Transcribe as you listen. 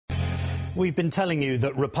We've been telling you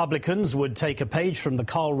that Republicans would take a page from the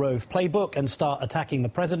Karl Rove playbook and start attacking the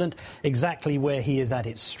president exactly where he is at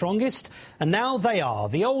its strongest. And now they are.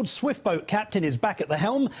 The old swiftboat captain is back at the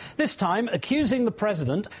helm, this time accusing the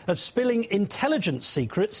president of spilling intelligence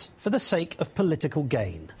secrets for the sake of political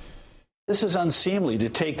gain. This is unseemly to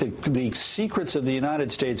take the secrets of the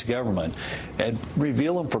United States government and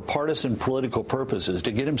reveal them for partisan political purposes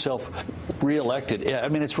to get himself reelected. I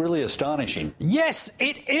mean, it's really astonishing. Yes,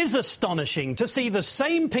 it is astonishing to see the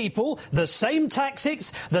same people, the same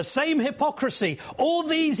tactics, the same hypocrisy. All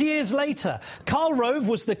these years later, Karl Rove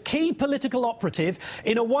was the key political operative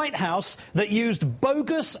in a White House that used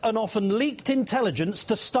bogus and often leaked intelligence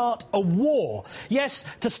to start a war. Yes,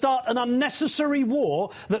 to start an unnecessary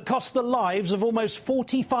war that cost the lives of almost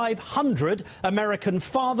 4,500 American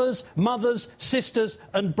fathers, mothers, sisters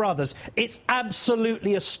and brothers. It's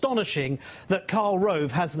absolutely astonishing that Karl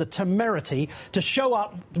Rove has the temerity to show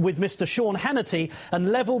up with Mr. Sean Hannity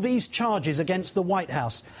and level these charges against the White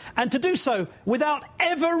House, and to do so without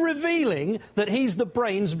ever revealing that he's the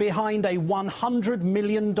brains behind a $100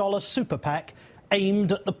 million super PAC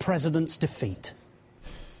aimed at the president's defeat.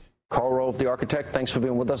 Karl Rove, the architect, thanks for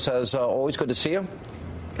being with us. As always, good to see you.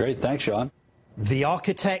 Great. Thanks, Sean. The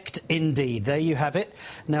architect, indeed. There you have it.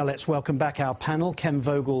 Now let's welcome back our panel, Ken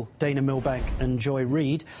Vogel, Dana Milbank and Joy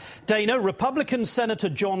Reid. Dana, Republican Senator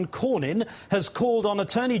John Cornyn has called on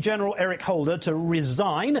Attorney General Eric Holder to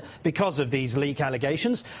resign because of these leak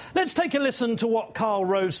allegations. Let's take a listen to what Karl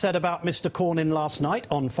Rove said about Mr. Cornyn last night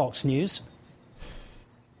on Fox News.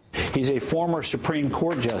 He's a former Supreme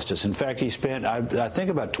Court justice. In fact, he spent, I think,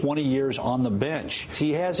 about 20 years on the bench.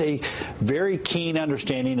 He has a very keen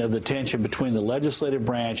understanding of the tension between the legislative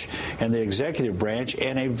branch and the executive branch,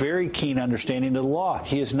 and a very keen understanding of the law.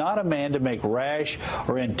 He is not a man to make rash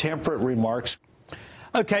or intemperate remarks.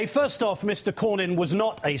 OK, first off, Mr. Cornyn was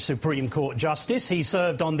not a Supreme Court justice. He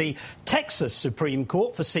served on the Texas Supreme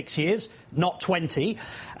Court for 6 years, not 20.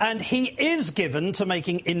 And he is given to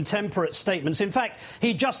making intemperate statements. In fact,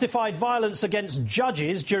 he justified violence against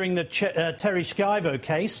judges during the Terry Schiavo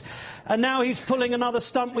case. And now he's pulling another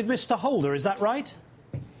stunt with Mr. Holder. Is that right?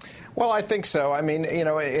 Well, I think so. I mean, you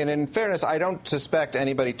know, and in fairness, I don't suspect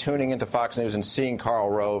anybody tuning into Fox News and seeing Karl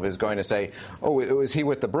Rove is going to say, oh, was he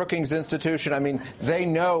with the Brookings Institution? I mean, they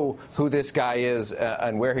know who this guy is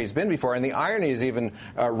and where he's been before. And the irony is even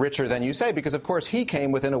richer than you say, because, of course, he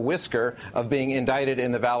came within a whisker of being indicted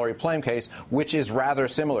in the Valerie Plame case, which is rather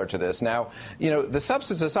similar to this. Now, you know, the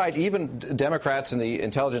substance aside, even Democrats in the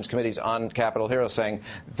intelligence committees on Capitol Hill are saying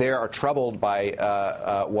they are troubled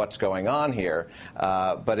by what's going on here.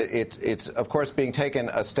 But it's, of course, being taken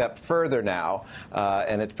a step further now,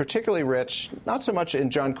 and it's particularly rich, not so much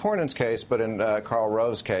in John Cornyn's case, but in Karl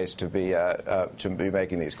Rove's case to be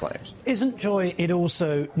making these claims. Isn't, Joy, it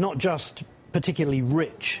also not just particularly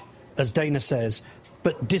rich, as Dana says,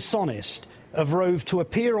 but dishonest of Rove to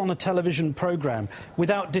appear on a television programme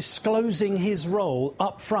without disclosing his role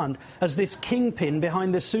up front as this kingpin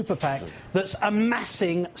behind this super PAC that's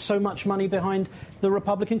amassing so much money behind the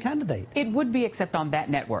Republican candidate? It would be, except on that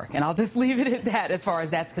network, and I'll just leave it at that as far as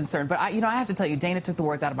that's concerned. But, I have to tell you, Dana took the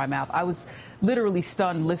words out of my mouth. I was literally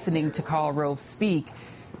stunned listening to Karl Rove speak.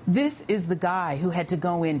 This is the guy who had to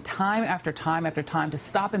go in time after time after time to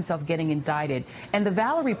stop himself getting indicted. And the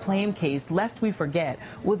Valerie Plame case, lest we forget,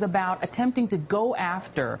 was about attempting to go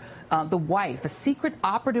after the wife, the secret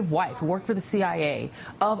operative wife who worked for the CIA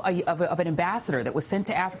of an ambassador that was sent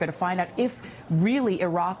to Africa to find out if really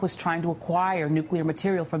Iraq was trying to acquire nuclear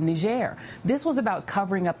material from Niger. This was about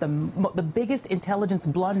covering up the biggest intelligence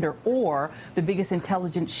blunder or the biggest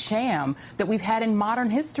intelligence sham that we've had in modern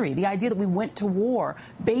history. The idea that we went to war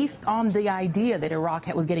based on the idea that Iraq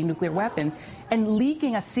was getting nuclear weapons and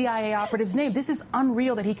leaking a CIA operative's name. This is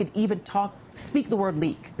unreal that he could even speak the word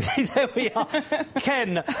leak. There we are.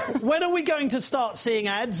 Ken, when are we going to start seeing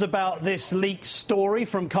ads about this leaked story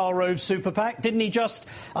from Karl Rove's super PAC? Didn't he just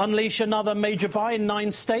unleash another major buy in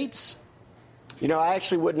 9 states? You know, I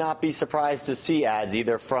actually would not be surprised to see ads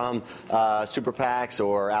either from super PACs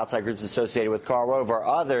or outside groups associated with Karl Rove or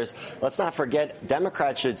others. Let's not forget,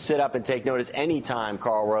 Democrats should sit up and take notice any time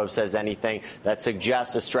Karl Rove says anything that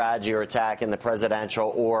suggests a strategy or attack in the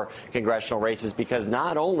presidential or congressional races, because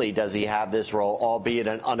not only does he have this role, albeit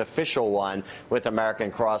an unofficial one, with American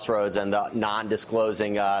Crossroads and the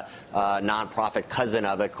non-disclosing nonprofit cousin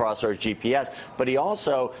of it, Crossroads GPS, but he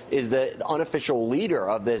also is the unofficial leader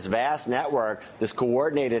of this vast network this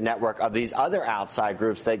coordinated network of these other outside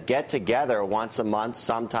groups that get together once a month,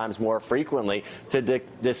 sometimes more frequently, to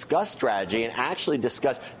discuss strategy and actually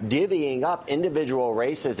discuss divvying up individual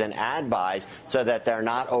races and ad buys so that they're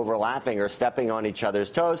not overlapping or stepping on each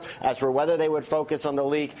other's toes. As for whether they would focus on the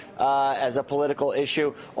leak as a political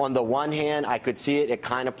issue, on the one hand, I could see it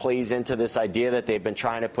kind of plays into this idea that they've been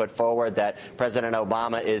trying to put forward, that President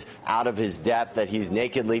Obama is out of his depth, that he's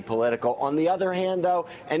nakedly political. On the other hand, though,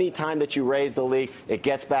 any time that you raise the leak, it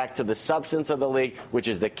gets back to the substance of the leak, which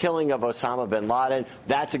is the killing of Osama bin Laden.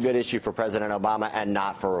 That's a good issue for President Obama and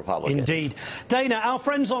not for Republicans. Indeed. Dana, our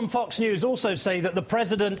friends on Fox News also say that the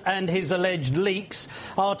president and his alleged leaks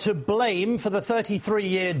are to blame for the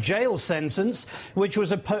 33-year jail sentence which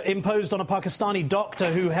was imposed on a Pakistani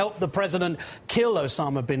doctor who helped the president kill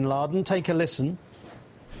Osama bin Laden. Take a listen.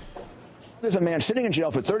 There's a man sitting in jail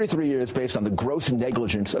for 33 years based on the gross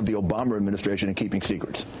negligence of the Obama administration in keeping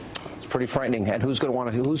secrets. It's pretty frightening. And who's going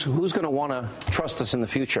to want to trust us in the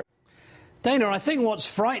future? Dana, I think what's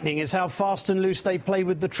frightening is how fast and loose they play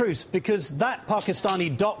with the truth, because that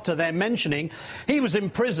Pakistani doctor they're mentioning, he was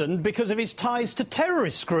imprisoned because of his ties to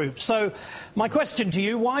terrorist groups. So my question to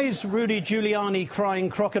you, why is Rudy Giuliani crying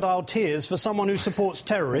crocodile tears for someone who supports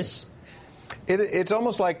terrorists? It's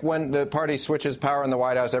almost like when the party switches power in the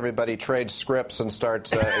White House, everybody trades scripts and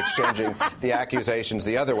starts exchanging the accusations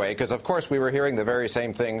the other way. Because, of course, we were hearing the very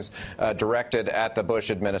same things directed at the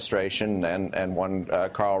Bush administration and one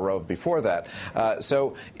Karl Rove before that.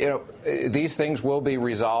 So, you know, these things will be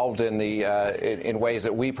resolved in ways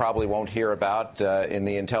that we probably won't hear about in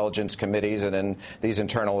the intelligence committees and in these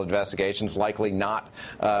internal investigations, likely not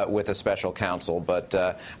with a special counsel.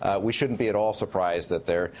 But we shouldn't be at all surprised that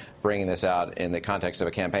they're bringing this out in the context of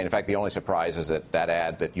a campaign. In fact, the only surprise is that that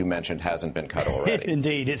ad that you mentioned hasn't been cut already.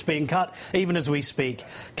 Indeed, it's being cut even as we speak.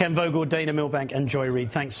 Ken Vogel, Dana Milbank and Joy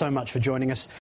Reid, thanks so much for joining us.